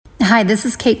Hi, this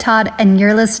is Kate Todd, and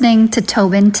you're listening to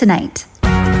Tobin Tonight.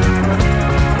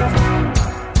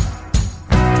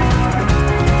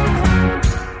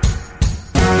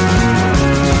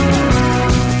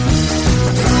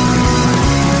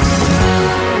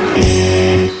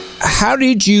 How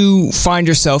did you find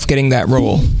yourself getting that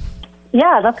role?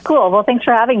 Yeah, that's cool. Well, thanks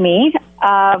for having me.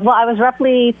 I was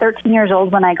roughly 13 years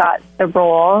old when I got the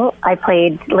role. I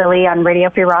played Lily on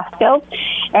Radio Free Roscoe,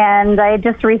 and I had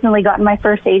just recently gotten my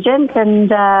first agent,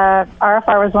 and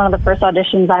RFR was one of the first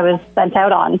auditions I was sent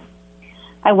out on.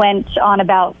 I went on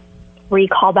about 3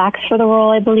 callbacks for the role,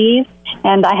 I believe,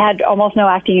 and I had almost no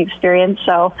acting experience,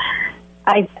 so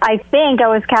I think I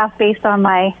was cast based on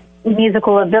my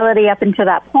musical ability up until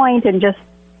that point and just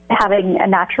having a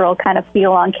natural kind of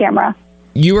feel on camera.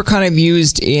 You were kind of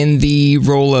used in the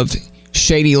role of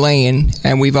Shady Lane,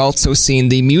 and we've also seen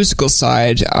the musical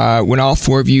side. When all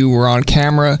 4 of you were on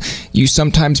camera, you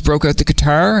sometimes broke out the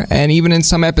guitar, and even in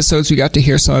some episodes we got to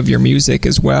hear some of your music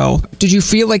as well. Did you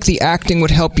feel like the acting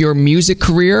would help your music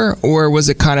career, or was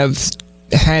it kind of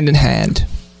hand in hand?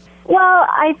 Well,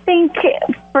 I think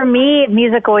for me,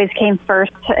 music always came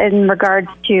first in regards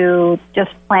to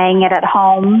just playing it at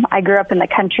home. I grew up in the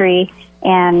country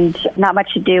and not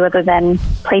much to do other than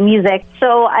play music.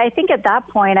 So I think at that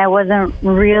point, I wasn't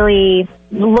really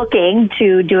looking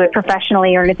to do it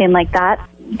professionally or anything like that.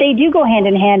 They do go hand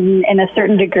in hand in a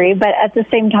certain degree, but at the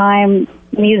same time,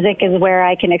 music is where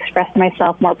I can express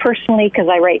myself more personally because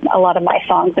I write a lot of my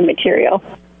songs and material.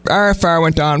 RFR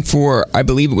went on for, I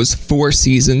believe it was 4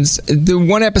 seasons. The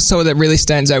one episode that really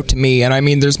stands out to me, and I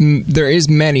mean there is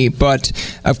many, but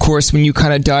of course when you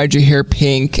kind of dyed your hair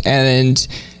pink and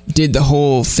did the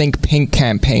whole Think Pink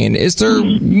campaign, is there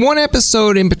one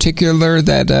episode in particular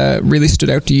that really stood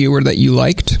out to you or that you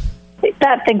liked?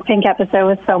 That Think Pink episode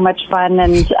was so much fun,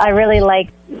 and I really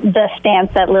liked the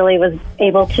stance that Lily was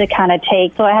able to kind of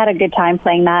take. So I had a good time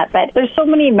playing that. But there's so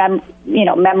many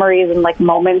memories and like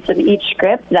moments in each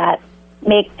script that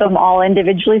make them all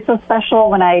individually so special.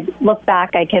 When I look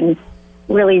back, I can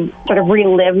really sort of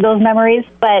relive those memories.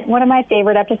 But one of my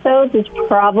favorite episodes is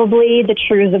probably The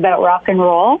Trues About Rock and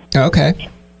Roll. Okay.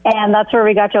 And that's where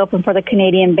we got to open for the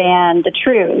Canadian band The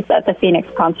Trues at the Phoenix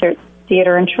Concert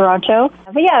Theater in Toronto.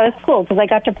 But yeah, it was cool because I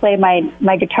got to play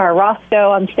my guitar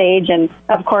Roscoe on stage, and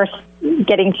of course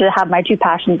getting to have my 2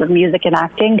 passions of music and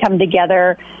acting come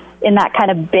together in that kind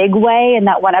of big way in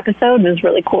that one episode was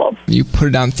really cool. You put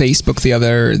it on Facebook the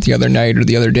other night or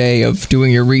the other day of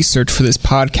doing your research for this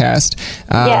podcast.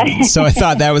 Yeah. So I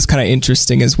thought that was kind of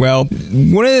interesting as well.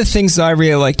 One of the things that I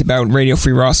really liked about Radio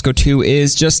Free Roscoe too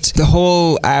is just the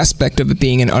whole aspect of it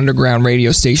being an underground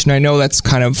radio station. I know that's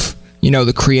kind of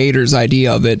the creator's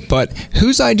idea of it, but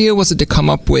whose idea was it to come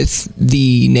up with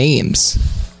the names?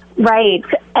 Right,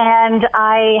 and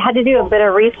I had to do a bit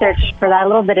of research for that, a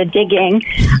little bit of digging.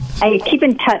 I keep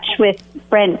in touch with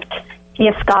Brent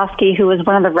Yaskowski, who was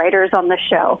one of the writers on the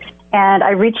show, and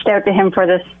I reached out to him for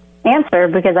this answer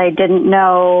because I didn't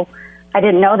know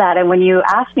that, and when you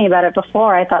asked me about it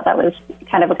before, I thought that was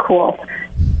kind of a cool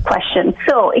question.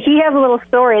 So he has a little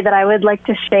story that I would like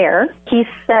to share. He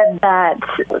said that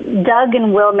Doug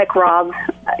and Will McRobb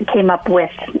came up with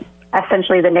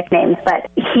essentially the nicknames, but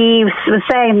he was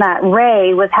saying that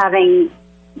Ray was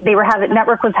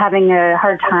Network was having a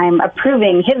hard time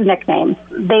approving his nickname.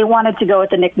 They wanted to go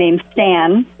with the nickname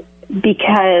Stan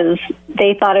because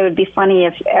they thought it would be funny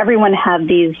if everyone had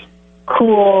these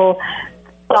cool,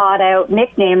 thought out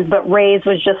nicknames, but Ray's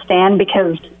was just Stan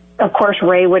because of course,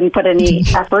 Ray wouldn't put any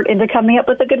effort into coming up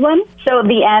with a good one. So at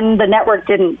the end, the network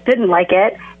didn't like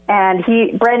it. And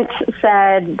Brent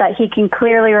said that he can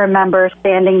clearly remember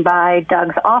standing by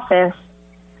Doug's office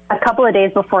a couple of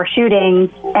days before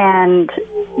shooting, and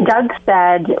Doug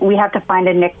said, we have to find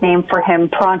a nickname for him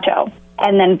pronto.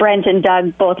 And then Brent and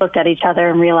Doug both looked at each other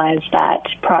and realized that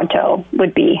Pronto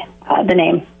would be the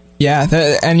name.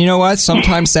 Yeah, and you know what?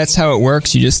 Sometimes that's how it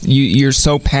works. You're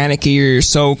so panicky, or you're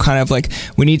so kind of like,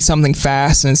 we need something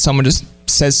fast, and someone just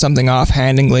says something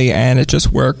offhandedly, and it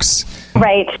just works.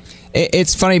 Right.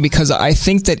 It's funny because I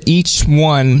think that each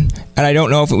one, and I don't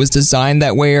know if it was designed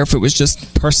that way or if it was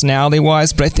just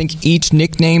personality-wise, but I think each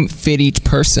nickname fit each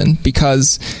person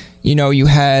because, you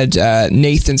had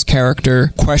Nathan's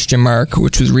character, Question Mark,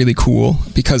 which was really cool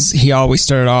because he always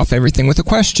started off everything with a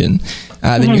question.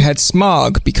 Then you had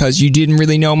Smog because you didn't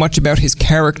really know much about his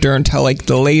character until like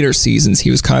the later seasons. He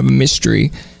was kind of a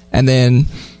mystery. And then,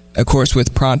 of course,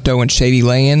 with Pronto and Shady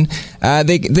Lane,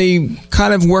 they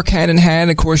kind of work hand in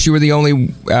hand. Of course, you were the only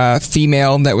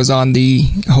female that was on the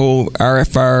whole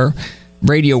RFR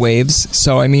radio waves.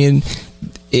 So, I mean,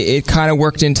 it kind of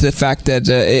worked into the fact that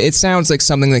it sounds like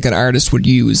something like an artist would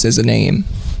use as a name.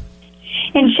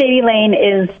 And Shady Lane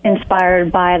is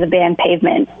inspired by the band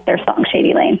Pavement, their song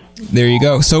Shady Lane. There you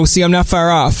go. So, see, I'm not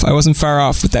far off. I wasn't far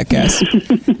off with that guess.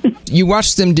 You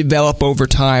watched them develop over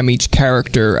time, each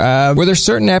character. Were there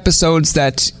certain episodes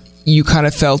that you kind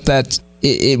of felt that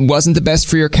it wasn't the best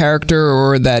for your character,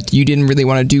 or that you didn't really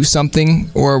want to do something,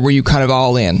 or were you kind of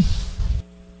all in?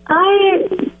 I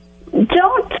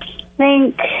don't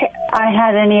think I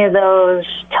had any of those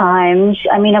times.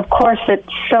 I mean, of course, it's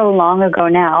so long ago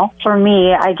now. For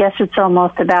me, I guess it's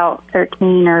almost about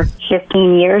 13 or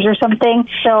 15 years or something.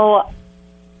 So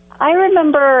I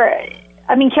remember,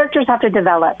 I mean, characters have to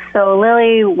develop. So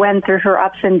Lily went through her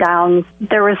ups and downs.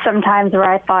 There was some times where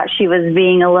I thought she was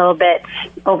being a little bit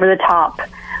over the top.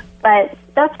 But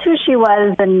that's who she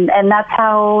was, and that's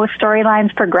how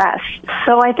storylines progress.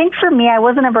 So I think for me, I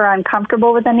wasn't ever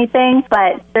uncomfortable with anything,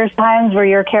 but there's times where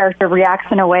your character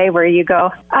reacts in a way where you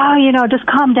go, oh, just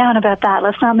calm down about that.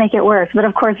 Let's not make it worse. But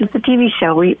of course, it's a TV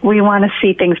show. We want to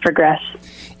see things progress.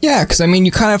 Yeah, because I mean,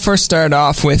 you kind of first started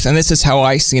off with, and this is how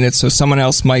I seen it, so someone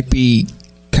else might be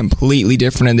completely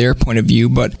different in their point of view,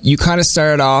 but you kind of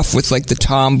started off with like the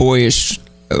tomboyish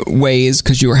ways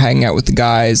because you were hanging out with the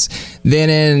guys. Then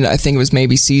in, I think it was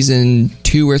maybe season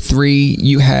 2 or 3,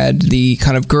 you had the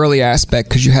kind of girly aspect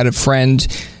because you had a friend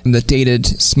that dated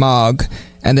Smog.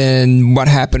 And then what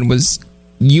happened was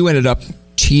you ended up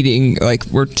cheating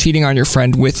on your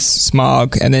friend with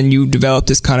Smog, and then you developed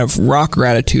this kind of rocker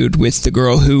attitude with the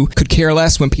girl who could care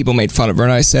less when people made fun of her.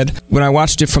 And I said, when I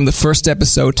watched it from the first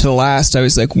episode to the last, I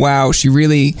was like, wow, she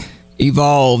really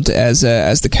evolved as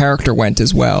the character went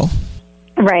as well.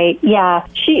 Right, yeah.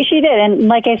 She did. And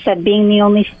like I said, being the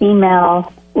only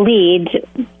female lead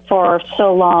for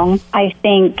so long, I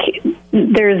think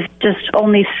there's just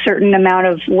only a certain amount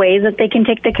of ways that they can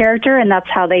take the character, and that's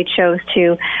how they chose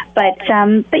to. But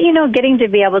getting to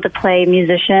be able to play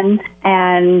musician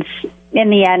and in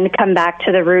the end come back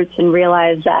to the roots and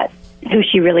realize that who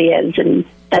she really is and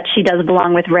that she does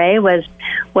belong with Ray was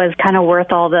kind of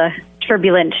worth all the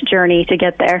turbulent journey to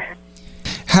get there.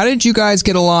 How did you guys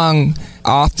get along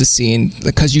off the scene?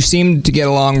 Because you seemed to get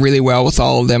along really well with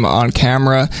all of them on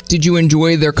camera. Did you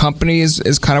enjoy their company is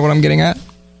kind of what I'm getting at?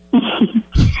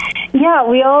 Yeah,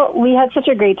 we had such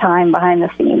a great time behind the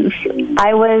scenes.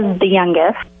 I was the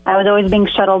youngest. I was always being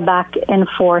shuttled back and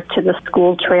forth to the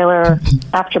school trailer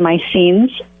after my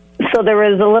scenes. So there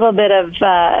was a little bit of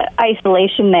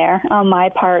isolation there on my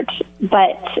part.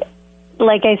 But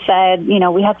like I said,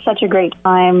 we had such a great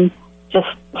time. Just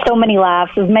so many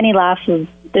laughs as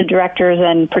the directors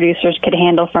and producers could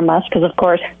handle from us, because, of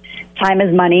course, time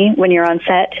is money when you're on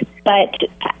set. But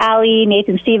Allie,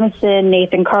 Nathan Stevenson,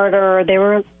 Nathan Carter, they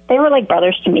were like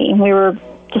brothers to me. We were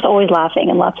just always laughing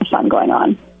and lots of fun going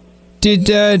on. Did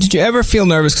you ever feel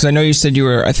nervous? Because I know you said you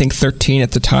were, I think, 13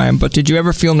 at the time, but did you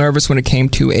ever feel nervous when it came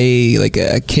to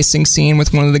a kissing scene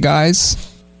with one of the guys?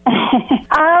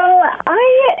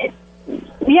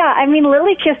 Yeah, I mean,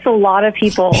 Lily kissed a lot of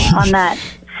people on that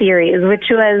series, which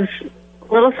was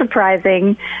a little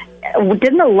surprising. It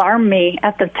didn't alarm me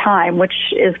at the time, which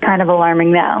is kind of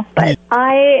alarming now. But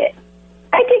I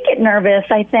did get nervous,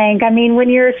 I think. I mean, when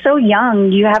you're so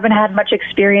young, you haven't had much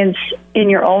experience in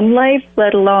your own life,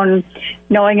 let alone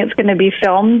knowing it's going to be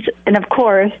filmed. And, of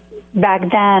course, back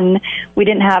then, we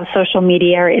didn't have social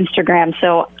media or Instagram,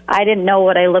 so I didn't know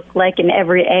what I looked like in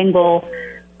every angle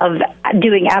of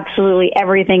doing absolutely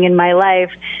everything in my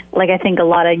life, like I think a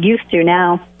lot of used to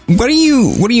now. What do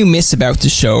you miss about the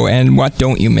show, and what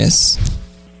don't you miss?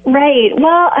 Right.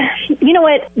 Well, you know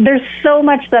what? There's so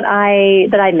much that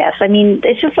I miss. I mean,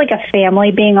 it's just like a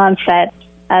family being on set,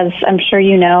 as I'm sure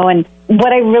you know. And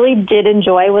what I really did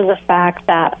enjoy was the fact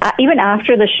that even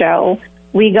after the show,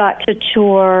 we got to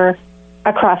tour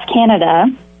across Canada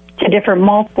to different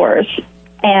mall tours.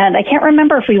 And I can't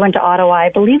remember if we went to Ottawa. I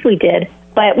believe we did.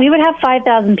 But we would have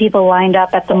 5,000 people lined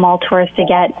up at the mall tours to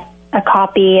get a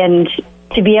copy, and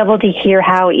to be able to hear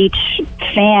how each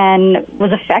fan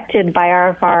was affected by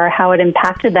RFR, how it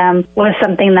impacted them, was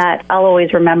something that I'll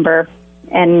always remember.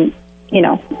 And,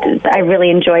 I really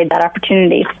enjoyed that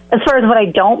opportunity. As far as what I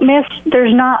don't miss,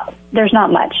 there's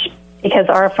not much, because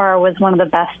RFR was one of the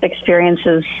best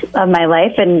experiences of my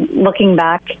life. And looking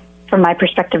back, from my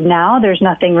perspective now, there's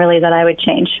nothing really that I would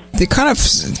change. The kind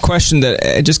of question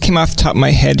that just came off the top of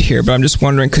my head here, but I'm just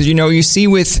wondering, because, you see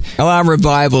with a lot of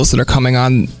revivals that are coming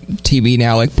on TV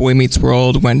now, like Boy Meets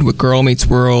World went with Girl Meets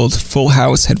World, Full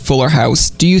House had Fuller House.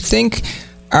 Do you think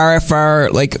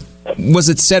RFR, was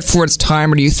it set for its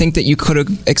time, or do you think that you could have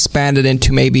expanded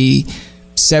into maybe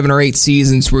 7 or 8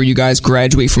 seasons where you guys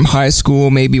graduate from high school,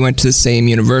 maybe went to the same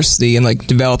university and like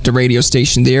developed a radio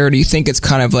station there? Or do you think it's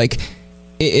kind of like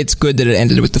it's good that it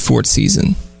ended with the 4th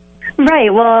season?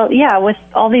 Right. Well, yeah, with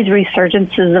all these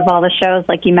resurgences of all the shows,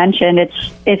 like you mentioned,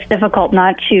 it's difficult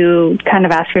not to kind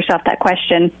of ask yourself that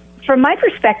question. From my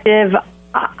perspective,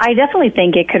 I definitely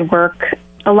think it could work.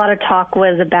 A lot of talk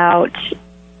was about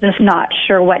just not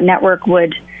sure what network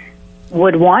would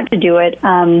want to do it.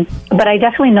 But I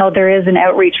definitely know there is an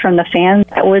outreach from the fans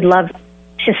that would love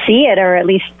to see it, or at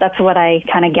least that's what I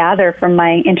kind of gather from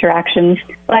my interactions.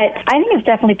 But I think it's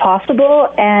definitely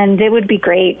possible, and it would be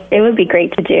great. It would be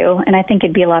great to do, and I think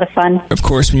it'd be a lot of fun. Of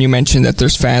course, when you mentioned that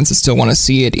there's fans that still want to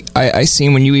see it, I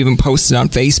seen when you even posted on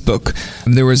Facebook,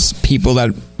 there was people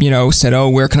that, said, oh,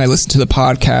 where can I listen to the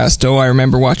podcast? Oh, I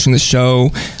remember watching the show.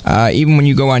 Even when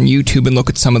you go on YouTube and look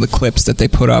at some of the clips that they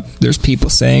put up, there's people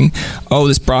saying, oh,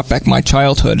 this brought back my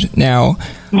childhood. Now,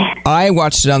 I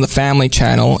watched it on the Family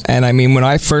Channel, and I mean, when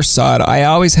I first saw it, I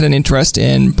always had an interest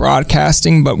in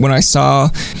broadcasting, but when I saw,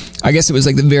 I guess it was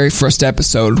like the very first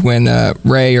episode when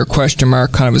Ray or Question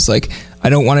Mark kind of was like, I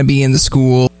don't want to be in the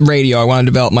school radio, I want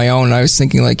to develop my own, and I was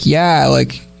thinking like, yeah,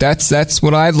 like that's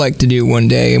what I'd like to do one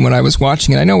day. And when I was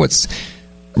watching it, I know it's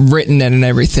written and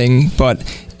everything, but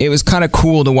it was kind of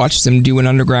cool to watch them do an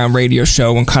underground radio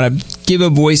show and kind of give a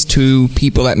voice to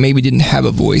people that maybe didn't have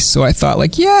a voice. So I thought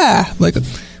like, yeah, like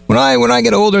when I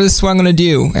get older, this is what I'm going to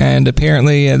do. And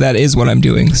apparently that is what I'm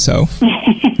doing. So.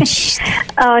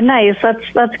 Oh, nice.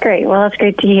 That's great. Well, that's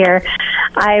great to hear.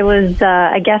 I was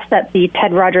a guest at the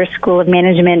Ted Rogers School of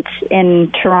Management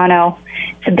in Toronto.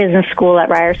 It's a business school at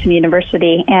Ryerson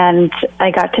University, and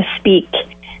I got to speak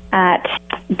at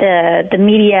the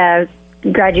media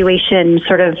graduation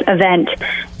sort of event,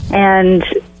 and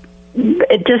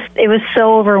it was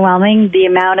so overwhelming, the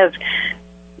amount of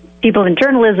people in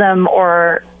journalism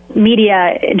or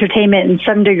media entertainment in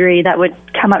some degree that would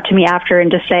come up to me after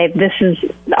and just say, this is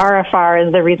RFR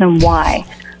is the reason why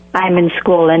I'm in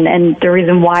school and the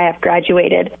reason why I've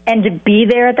graduated. And to be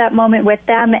there at that moment with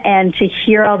them and to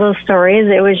hear all those stories,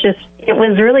 it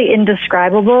was really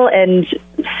indescribable and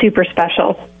super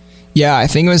special. Yeah, I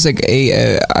think it was like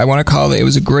I want to call it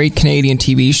was a great Canadian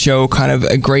TV show, kind of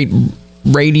a great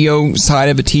radio side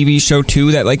of a TV show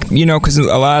too, that like, because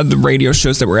a lot of the radio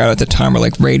shows that were out at the time were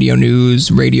like radio news,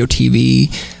 radio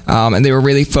TV, and they were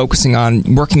really focusing on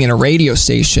working in a radio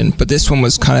station. But this one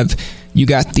was kind of, you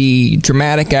got the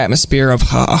dramatic atmosphere of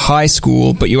a high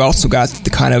school, but you also got the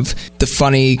kind of the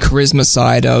funny charisma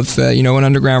side of, an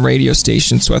underground radio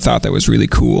station. So I thought that was really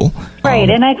cool. Right.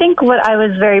 And I think what I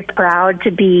was very proud to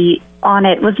be on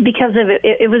it was because of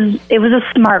it was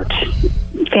a smart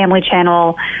Family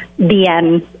Channel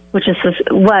BN, which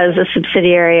was a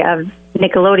subsidiary of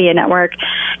Nickelodeon Network,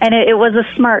 and it was a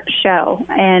smart show.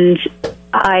 And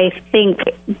I think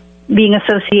being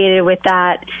associated with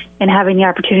that and having the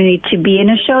opportunity to be in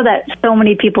a show that so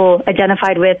many people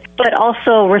identified with, but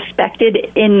also respected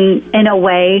in a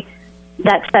way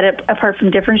that set it apart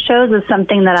from different shows, is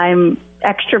something that I'm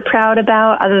extra proud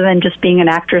about, other than just being an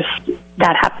actress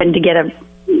that happened to get a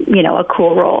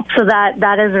cool role. So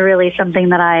that is really something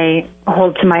that I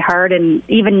hold to my heart. And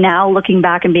even now, looking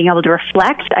back and being able to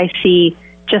reflect, I see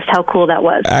just how cool that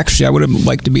was. Actually, I would have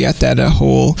liked to be at that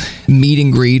whole meet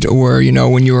and greet, or,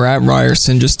 when you were at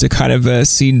Ryerson, just to kind of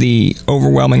see the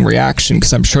overwhelming reaction,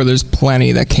 because I'm sure there's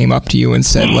plenty that came up to you and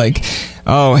said, like,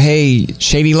 oh, hey,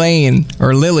 Shady Lane,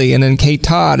 or Lily, and then Kate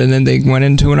Todd, and then they went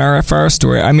into an RFR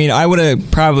story. I mean, I would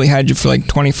have probably had you for like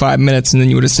 25 minutes, and then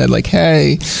you would have said, like,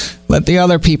 hey, let the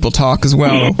other people talk as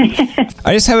well.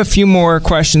 I just have a few more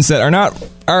questions that are not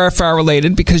RFR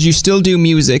related, because you still do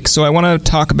music, so I want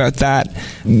to talk about that.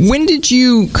 When did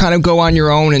you kind of go on your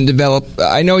own and develop,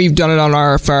 I know you've done it on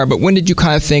RFR, but when did you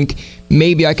kind of think,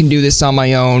 maybe I can do this on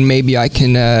my own, maybe I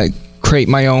can create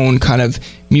my own kind of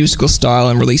musical style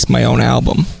and release my own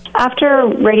album? After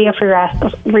Radio Free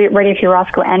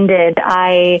Roscoe ended,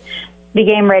 I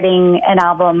began writing an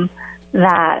album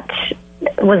that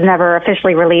was never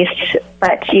officially released,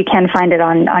 but you can find it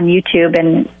on YouTube.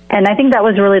 And I think that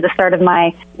was really the start of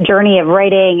my journey of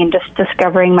writing and just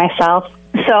discovering myself.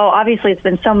 So obviously it's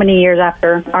been so many years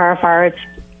after RFR,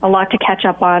 it's a lot to catch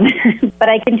up on. But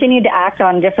I continued to act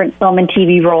on different film and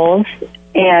TV roles,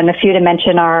 and a few to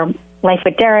mention are Life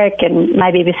with Derek and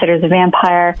My Babysitter's a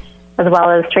Vampire, as well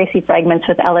as Tracy Fragments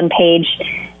with Ellen Page.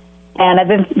 And I've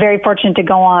been very fortunate to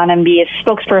go on and be a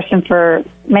spokesperson for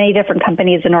many different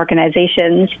companies and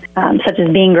organizations, such as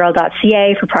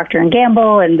BeingGirl.ca for Procter &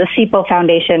 Gamble, and the SIPO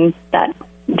Foundation that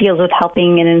deals with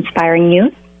helping and inspiring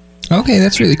youth. Okay,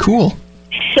 that's really cool.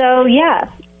 So, yeah,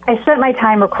 I spent my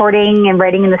time recording and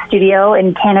writing in the studio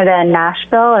in Canada and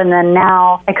Nashville, and then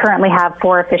now I currently have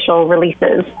 4 official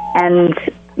releases. And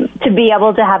to be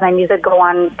able to have my music go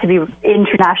on to be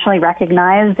internationally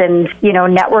recognized and,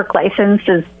 network licensed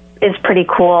is pretty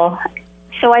cool.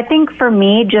 So I think for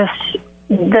me, just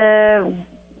the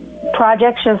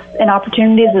projects, just an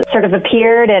opportunities that sort of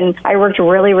appeared, and I worked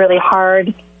really, really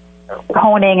hard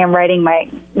honing and writing my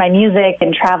music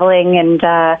and traveling. And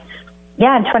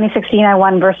in 2016, I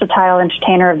won Versatile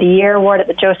Entertainer of the Year award at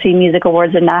the Josie Music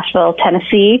Awards in Nashville,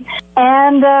 Tennessee.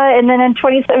 And then in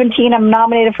 2017, I'm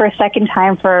nominated for a second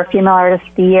time for Female Artist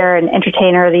of the Year and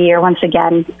Entertainer of the Year once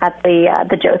again at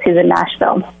the Josies in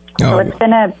Nashville. So it's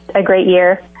been a great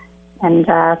year, and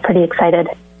pretty excited.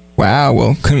 Wow,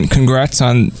 well, congrats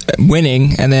on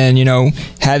winning and then,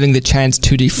 having the chance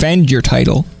to defend your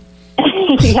title.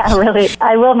 Yeah, really.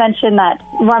 I will mention that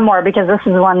one more because this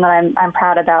is one that I'm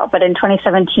proud about. But in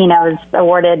 2017, I was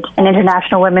awarded an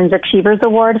International Women's Achievers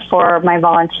Award for my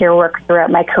volunteer work throughout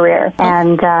my career.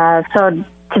 And so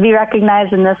to be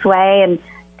recognized in this way and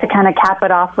to kind of cap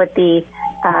it off with the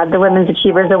Women's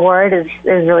Achievers Award is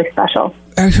really special.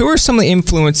 Who are some of the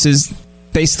influences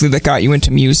basically that got you into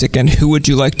music, and who would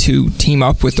you like to team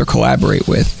up with or collaborate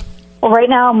with? Well, right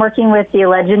now I'm working with the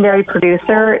legendary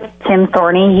producer, Tim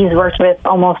Thorney. He's worked with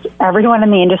almost everyone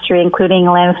in the industry, including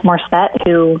Alanis Morissette,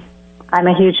 who I'm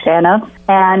a huge fan of.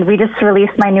 And we just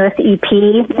released my newest EP.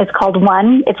 It's called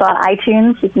One. It's on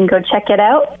iTunes. You can go check it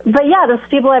out. But yeah, those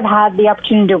people I've had the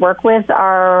opportunity to work with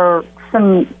are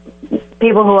some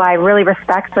people who I really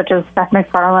respect, such as Beth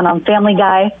MacFarlane on Family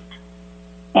Guy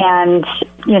and,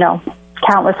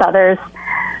 countless others.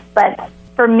 But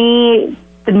for me,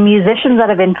 the musicians that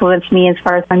have influenced me as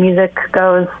far as my music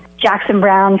goes, Jackson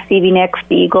Browne, Stevie Nicks,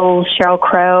 the Eagles, Sheryl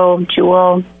Crow,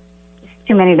 Jewel.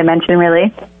 Too many to mention,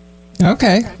 really.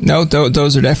 Okay. No,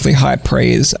 those are definitely high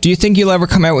praise. Do you think you'll ever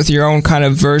come out with your own kind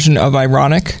of version of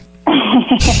Ironic?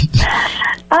 I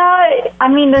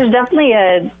mean, there's definitely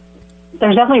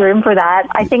room for that.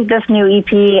 I think this new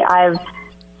EP, I've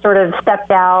sort of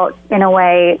stepped out in a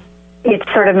way. It's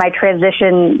sort of my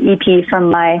transition EP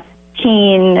from my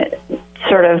teen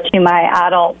sort of to my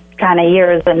adult kind of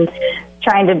years, and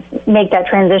trying to make that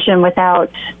transition without,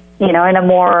 in a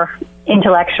more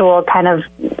intellectual kind of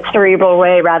cerebral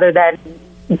way rather than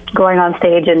going on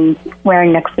stage and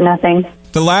wearing next to nothing.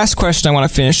 The last question I want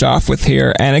to finish off with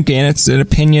here, and again, it's an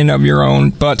opinion of your own,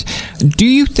 but do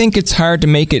you think it's hard to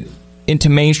make it into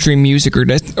mainstream music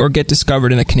or get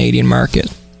discovered in the Canadian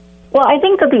market? Well, I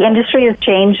think that the industry has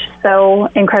changed so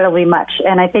incredibly much,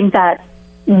 and I think that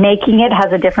making it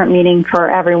has a different meaning for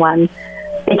everyone,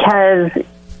 because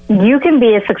you can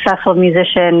be a successful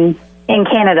musician in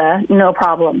Canada, no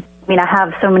problem. I mean, I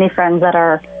have so many friends that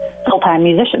are full-time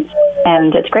musicians,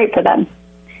 and it's great for them.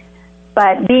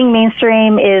 But being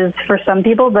mainstream is for some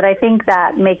people, but I think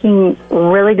that making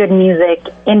really good music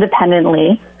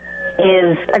independently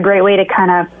is a great way to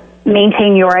kind of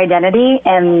maintain your identity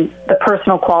and the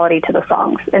personal quality to the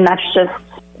songs. And that's just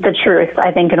the truth,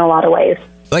 I think, in a lot of ways.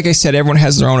 Like I said, everyone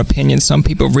has their own opinion. Some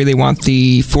people really want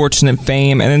the fortune and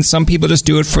fame, and then some people just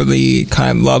do it for the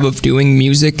kind of love of doing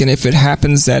music. And if it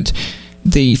happens that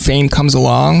the fame comes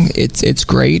along, it's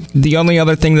great. The only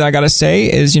other thing that I gotta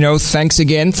say is, thanks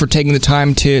again for taking the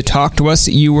time to talk to us.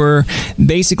 You were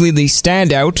basically the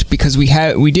standout because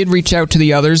we did reach out to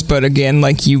the others, but again,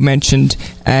 like you mentioned,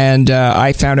 and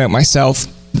I found out myself,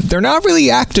 they're not really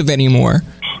active anymore.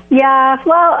 Yeah,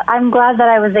 well, I'm glad that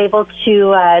I was able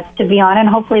to be on, and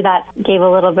hopefully that gave a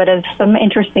little bit of some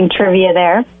interesting trivia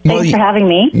there. Thanks for having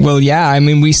me. Well, yeah, I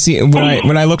mean, we see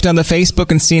when I looked on the Facebook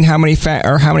and seen how many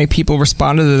people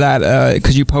responded to that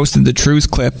because you posted the Truth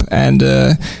clip, and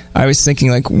I was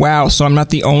thinking like, wow, so I'm not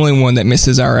the only one that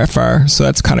misses RFR, so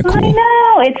that's kind of cool. I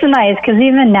know, it's nice because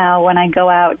even now when I go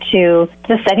out to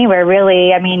just anywhere,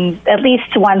 really, I mean, at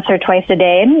least once or twice a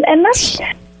day, and that's.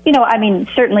 I mean,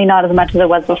 certainly not as much as it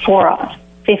was before,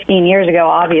 15 years ago,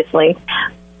 obviously.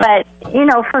 But,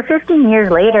 for 15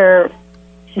 years later,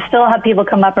 to still have people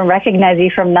come up and recognize you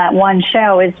from that one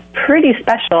show is pretty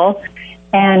special.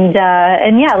 And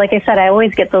yeah, like I said, I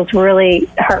always get those really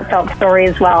heartfelt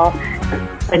stories while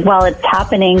it's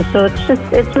happening. So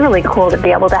it's really cool to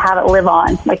be able to have it live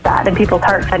on like that in people's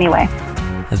hearts anyway.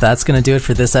 That's going to do it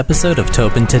for this episode of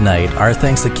Tobin Tonight. Our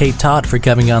thanks to Kate Todd for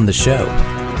coming on the show.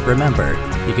 Remember,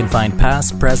 you can find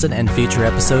past, present, and future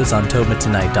episodes on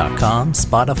TobinTonight.com,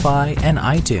 Spotify, and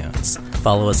iTunes.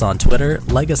 Follow us on Twitter,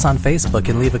 like us on Facebook,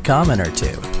 and leave a comment or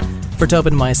two. For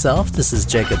Tobin and myself, this is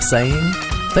Jacob saying,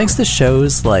 thanks to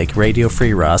shows like Radio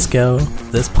Free Roscoe,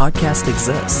 this podcast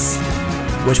exists.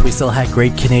 Wish we still had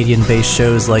great Canadian-based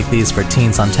shows like these for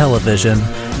teens on television,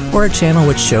 or a channel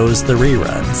which shows the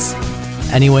reruns.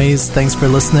 Anyways, thanks for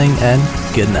listening, and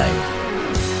good night.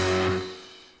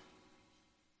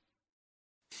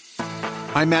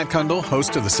 I'm Matt Kundle,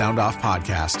 host of the Sound Off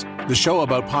Podcast, the show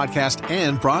about podcast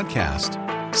and broadcast.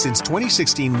 Since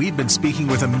 2016, we've been speaking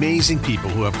with amazing people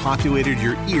who have populated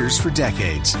your ears for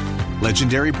decades.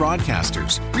 Legendary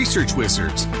broadcasters, research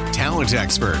wizards, talent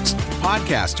experts,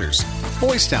 podcasters,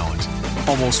 voice talent.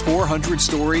 Almost 400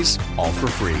 stories, all for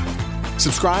free.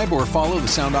 Subscribe or follow the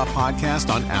Sound Off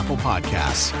Podcast on Apple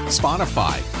Podcasts,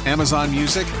 Spotify, Amazon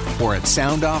Music, or at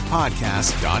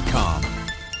soundoffpodcast.com.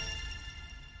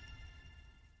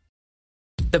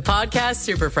 The Podcast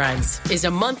Super Friends is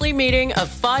a monthly meeting of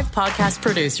 5 podcast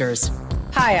producers.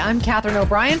 Hi, I'm Catherine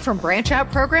O'Brien from Branch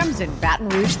Out Programs in Baton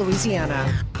Rouge,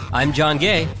 Louisiana. I'm John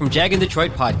Gay from Jag and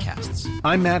Detroit Podcasts.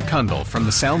 I'm Matt Kundle from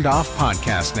the Sound Off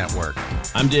Podcast Network.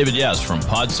 I'm David Yaz from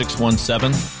Pod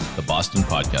 617, the Boston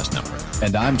Podcast Network.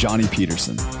 And I'm Johnny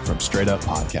Peterson from Straight Up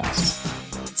Podcasts.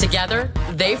 Together,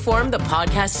 they form the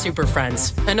Podcast Super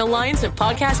Friends, an alliance of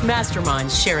podcast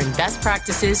masterminds sharing best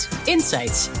practices,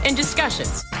 insights, and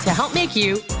discussions to help make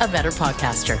you a better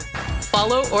podcaster.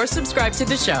 Follow or subscribe to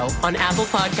the show on Apple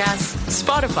Podcasts,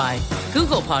 Spotify,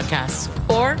 Google Podcasts,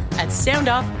 or at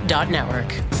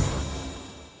soundoff.network.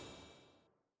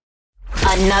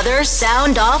 Another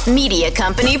Sound Off Media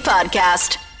Company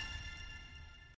podcast.